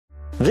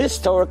This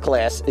Torah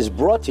class is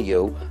brought to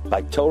you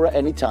by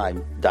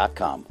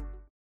TorahAnytime.com.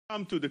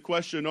 Come to the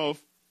question of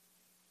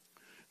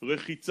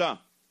rechitza.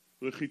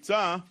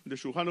 Rechitza, the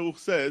Shulchan Aruch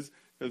says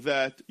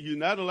that you're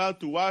not allowed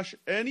to wash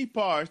any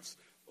parts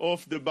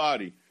of the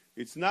body.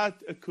 It's not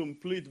a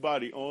complete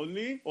body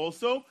only,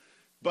 also,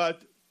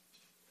 but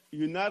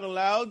you're not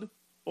allowed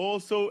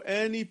also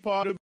any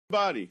part of the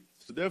body.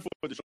 So therefore,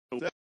 the Shulchan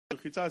Aruch says,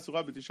 רחיצה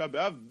אסורה בתשעה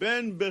באב,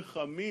 בין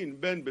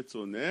בחמין, בין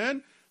בצונן,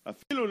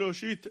 אפילו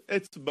להושיט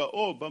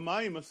אצבעו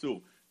במים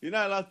אסור. You're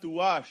not allowed to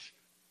wash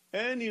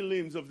any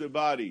limbs of the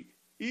body,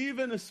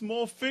 even a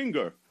small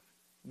finger,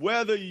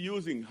 whether you're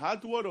using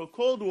hot water or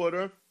cold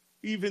water,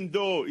 even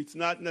though it's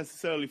not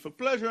necessarily for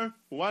pleasure,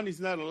 one is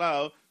not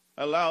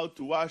allowed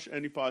to wash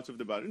any parts of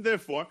the body. And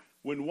therefore,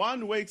 when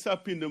one wakes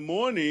up in the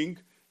morning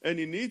and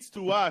he needs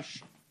to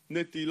wash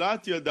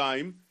netilat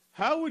yadayim,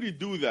 how would he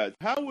do that?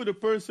 How would a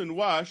person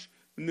wash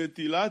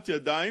netilat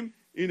yadayim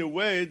in a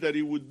way that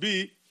it would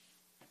be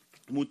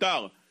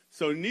mutar?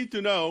 So you need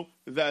to know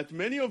that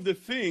many of the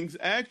things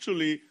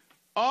actually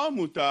are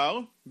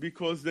mutar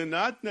because they're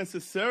not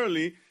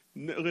necessarily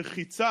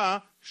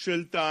rechitza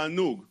shel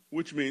ta'anug,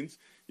 which means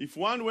if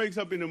one wakes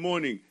up in the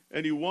morning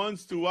and he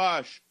wants to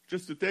wash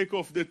just to take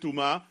off the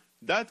tumah,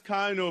 that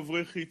kind of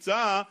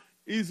rechitza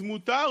is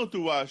mutar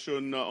to wash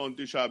on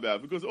Tisha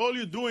B'Av, because all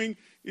you're doing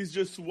is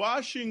just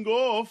washing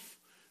off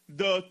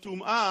the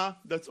tumah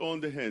that's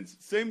on the hands.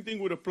 Same thing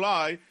would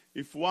apply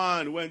if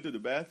one went to the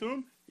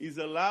bathroom. He's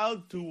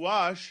allowed to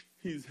wash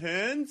his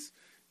hands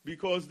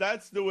because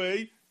that's the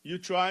way you're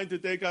trying to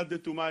take out the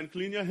tumah and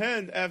clean your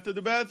hand after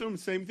the bathroom.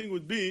 Same thing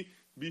would be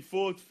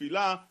before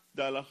tefillah.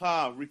 The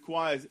halacha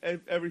requires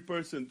every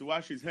person to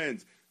wash his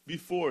hands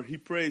before he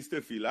prays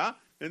tefillah,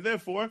 and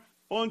therefore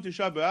on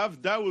Tisha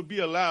B'Av that would be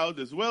allowed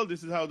as well.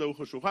 This is how the Aruch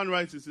HaShulchan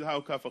writes. This is how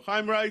Kaf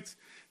HaChaim writes,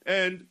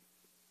 and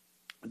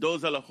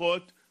those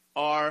halachot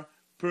are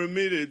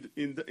permitted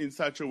in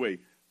such a way.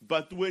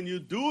 But when you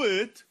do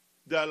it,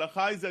 the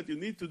halacha is that you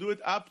need to do it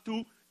up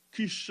to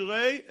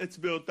kishrei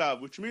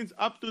etzbeotav, which means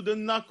up to the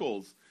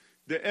knuckles,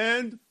 the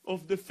end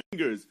of the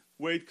fingers,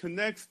 where it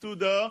connects to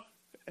the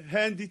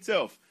hand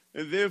itself.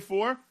 And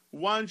therefore,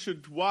 one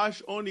should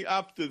wash only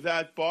up to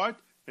that part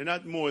and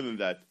not more than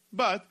that.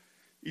 But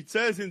it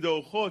says in the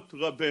Orchot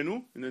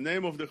Rabbeinu, in the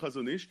name of the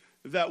Chazon Ish,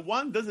 that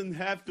one doesn't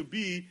have to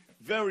be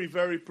very,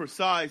 very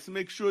precise,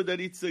 make sure that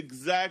it's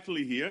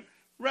exactly here.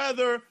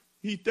 Rather,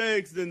 he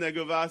takes the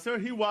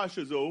negavaser, he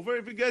washes over.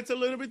 If it gets a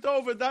little bit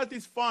over, that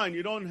is fine.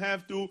 You don't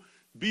have to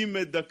be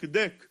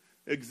medakdek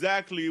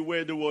exactly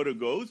where the water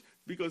goes,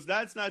 because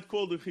that's not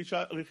called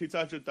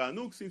rechitza shel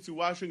ta'anug. Since you're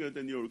washing it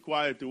and you're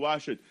required to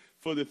wash it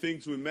for the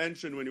things we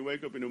mentioned when you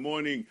wake up in the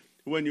morning,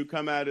 when you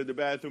come out of the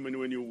bathroom, and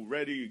when you're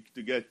ready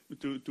to get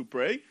to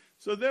pray.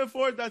 So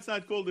therefore, that's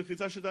not called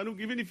rechitza shel ta'anug.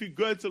 Even if it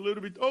gets a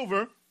little bit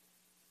over,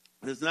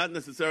 it's not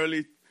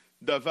necessarily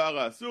davar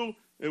asur,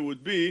 it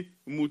would be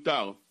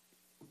mutar.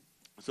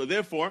 So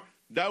therefore,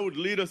 that would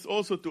lead us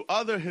also to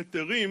other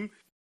heterim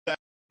that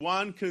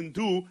one can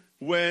do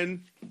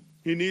when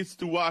he needs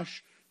to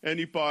wash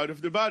any part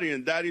of the body,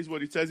 and that is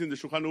what it says in the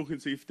Shulchan Aruch in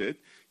Seif Tet.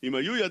 אם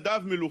היו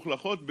ידיו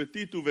מלוכלכות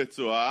בטיט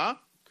ובצואה,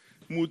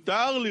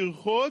 מותר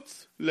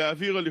לרחוץ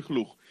להעביר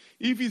הלכלוך.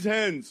 If his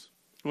hands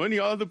or any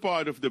other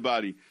part of the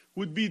body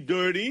would be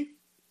dirty,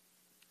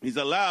 he's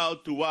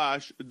allowed to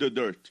wash the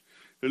dirt.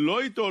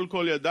 לא ייטול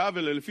כל ידיו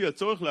אלא לפי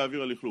הצורך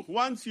להעביר הלכלוך.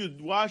 Once you're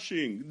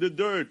washing the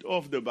dirt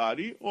of the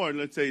body, or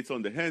let's say it's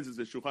on the hands as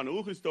the Shulchan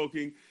Aruch is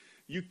talking,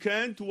 you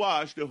can't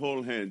wash the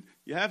whole hand.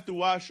 You have to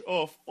wash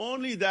off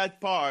only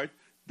that part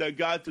that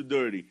got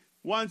dirty.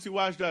 Once you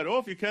wash that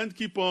off, you can't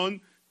keep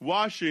on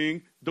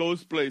washing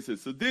those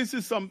places. So this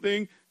is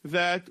something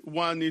that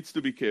one needs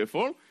to be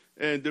careful.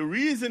 And the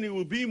reason it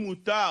will be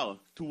mutar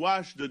to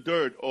wash the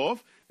dirt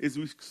off is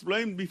we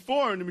explained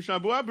before, and the Mishnah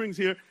Berurah brings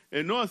here,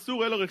 eno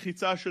asur elo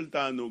rechitza shel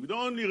ta'anug. The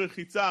only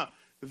rechitza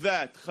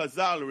that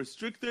Chazal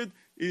restricted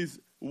is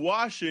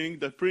washing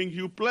that brings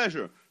you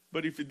pleasure.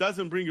 But if it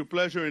doesn't bring you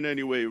pleasure in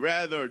any way,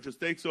 rather just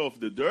takes off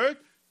the dirt,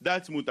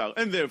 that's mutar.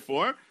 And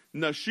therefore,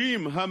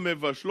 נשים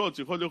המבשלות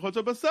צריכות לרחוץ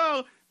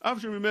הבשר,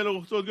 אף שממילא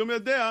רוחצות גם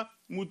ידיה,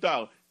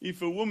 mutar.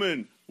 If a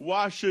woman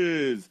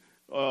washes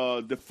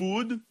the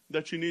food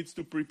that she needs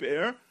to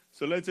prepare,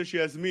 so let's say she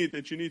has meat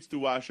and she needs to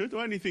wash it,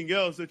 or anything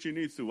else that she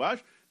needs to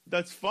wash,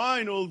 that's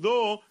fine,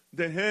 although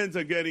the hands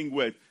are getting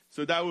wet.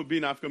 So that would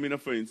be nafka mina,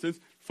 for instance,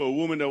 for a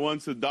woman that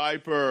wants to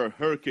diaper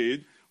her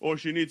kid, or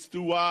she needs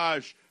to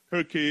wash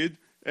her kid,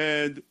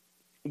 and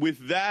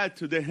with that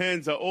the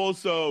hands are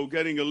also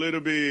getting a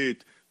little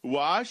bit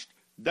washed,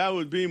 that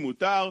would be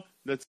mutar.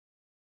 That's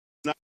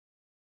not,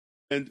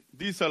 and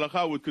this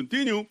halacha would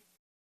continue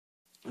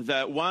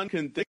that one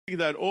can take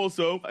that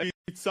also.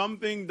 It's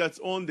something that's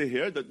on the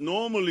hair that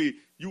normally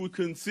you would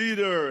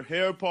consider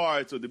hair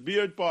parts or the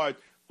beard part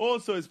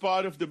also as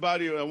part of the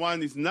body, and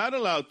one is not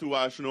allowed to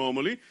wash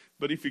normally.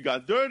 But if it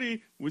got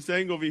dirty, we're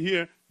saying over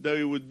here that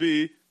it would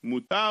be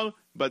mutar.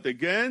 But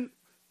again,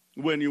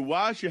 when you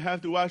wash, you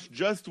have to wash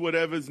just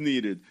whatever's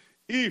needed.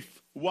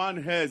 If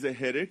one has a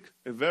headache,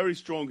 a very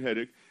strong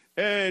headache,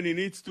 and he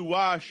needs to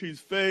wash his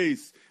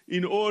face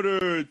in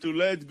order to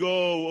let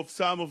go of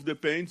some of the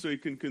pain so he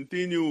can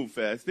continue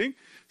fasting.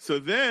 So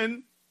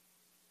then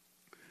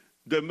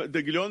the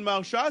Gilion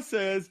Maharsha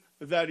says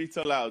that it's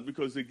allowed,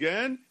 because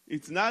again,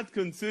 it's not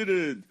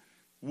considered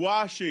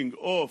washing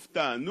of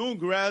ta'anug,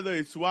 rather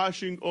it's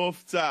washing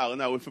of tzar.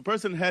 Now, if a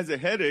person has a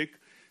headache,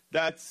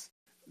 that's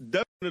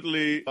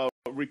definitely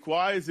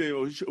requires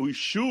we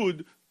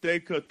should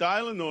take a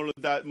Tylenol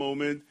at that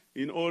moment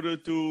in order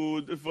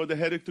for the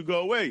headache to go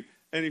away.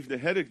 And if the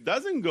headache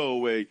doesn't go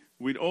away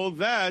with all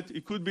that,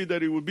 it could be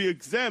that it would be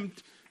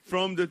exempt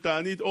from the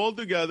ta'anit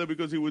altogether,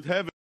 because he would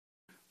have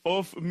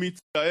of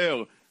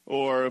mitzvah,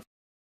 or if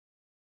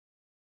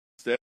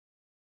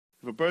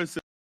a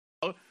person,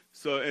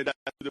 so at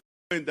the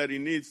point that he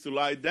needs to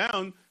lie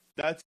down,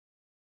 that's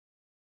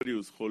what he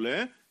was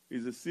choleh,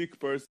 is a sick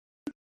person,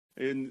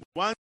 and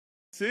one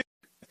sick,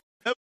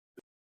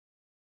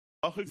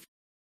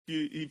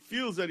 he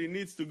feels that he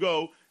needs to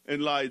go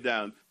and lie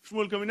down.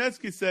 Shmuel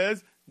Kamenetsky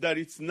says that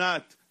it's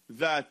not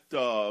that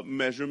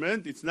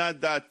measurement, it's not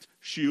that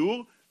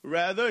shiur,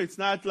 rather it's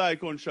not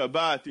like on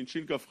Shabbat in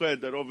Shin Kafchet,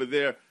 that over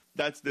there,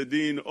 that's the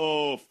din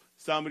of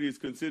somebody is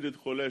considered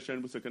choleh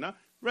she'en bo sakana.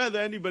 Rather,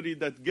 anybody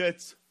that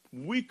gets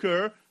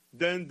weaker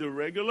than the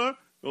regular,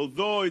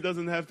 although he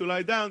doesn't have to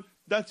lie down,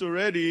 that's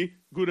already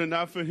good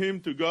enough for him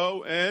to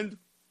go and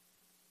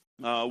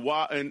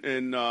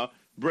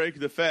break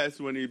the fast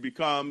when he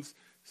becomes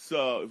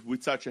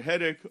with such a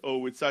headache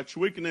or with such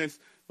weakness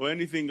or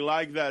anything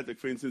like that. Like,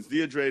 for instance,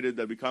 dehydrated,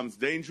 that becomes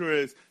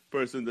dangerous,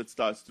 person that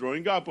starts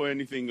throwing up or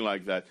anything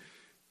like that.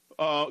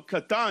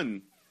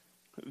 Katan,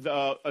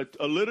 a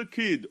little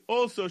kid,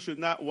 also should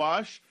not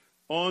wash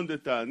on the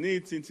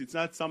ta'anit, since it's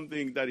not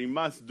something that he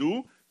must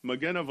do.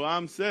 Magen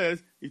Avraham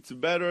says it's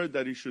better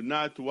that he should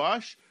not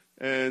wash,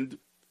 and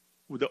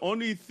the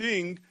only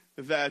thing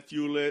that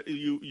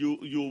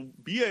you'll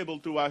be able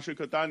to wash a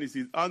katan is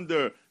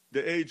under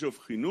the age of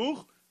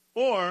chinuch,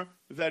 or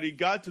that he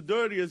got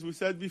dirty, as we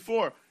said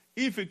before.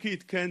 If a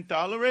kid can't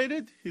tolerate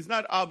it, he's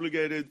not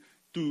obligated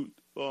to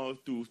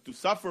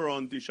suffer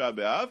on Tisha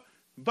B'Av.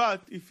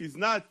 But if he's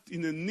not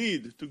in a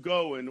need to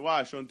go and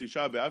wash on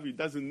Tisha B'Av, he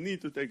doesn't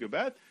need to take a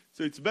bath,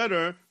 so it's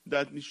better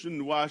that he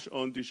shouldn't wash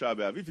on Tisha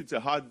B'Av. If it's a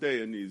hot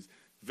day and he's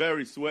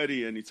very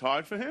sweaty and it's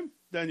hard for him,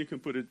 then you can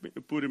put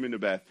him in a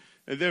bath.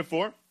 And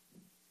therefore,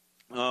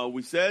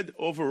 we said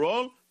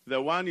overall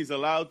that one is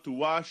allowed to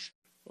wash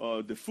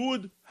the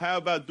food. How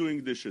about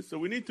doing dishes? So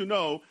we need to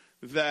know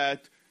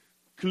that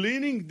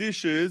cleaning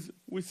dishes,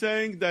 we're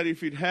saying that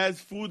if it has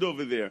food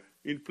over there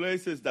in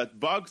places that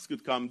bugs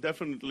could come,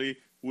 definitely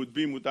would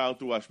be mutar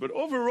to wash. But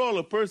overall,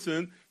 a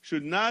person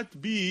should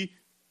not be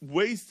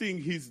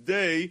wasting his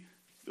day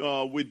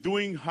with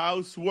doing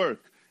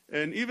housework.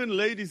 And even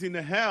ladies in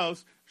the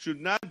house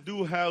should not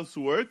do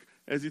housework,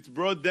 as it's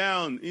brought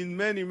down in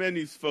many,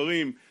 many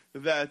Sfarim,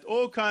 that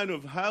all kind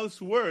of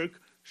housework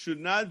should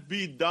not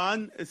be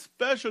done,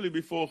 especially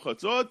before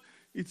Chatzot.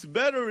 It's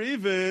better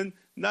even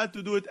not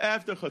to do it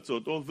after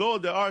Chatzot, although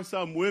there are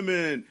some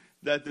women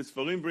that the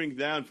Sfarim bring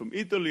down from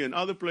Italy and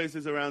other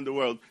places around the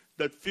world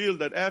that feel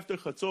that after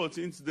Chatzot,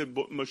 since the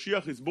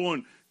Mashiach is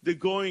born, they're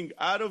going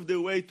out of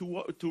their way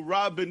to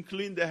rub and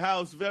clean the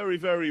house very,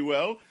 very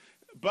well.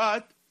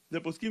 But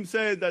the poskim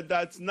say that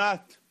that's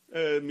not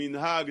a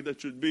minhag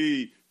that should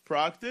be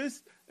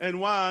practiced, and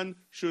one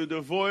should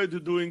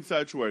avoid doing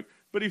such work.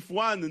 But if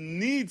one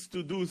needs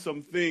to do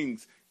some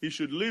things, he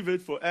should leave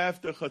it for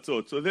after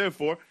Chatzot. So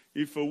therefore,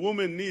 if a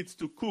woman needs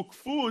to cook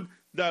food,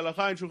 the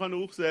Halacha in Shulchan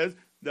Aruch says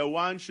that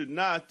one should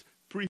not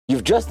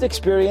You've just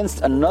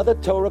experienced another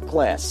Torah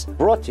class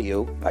brought to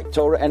you by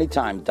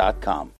TorahAnytime.com.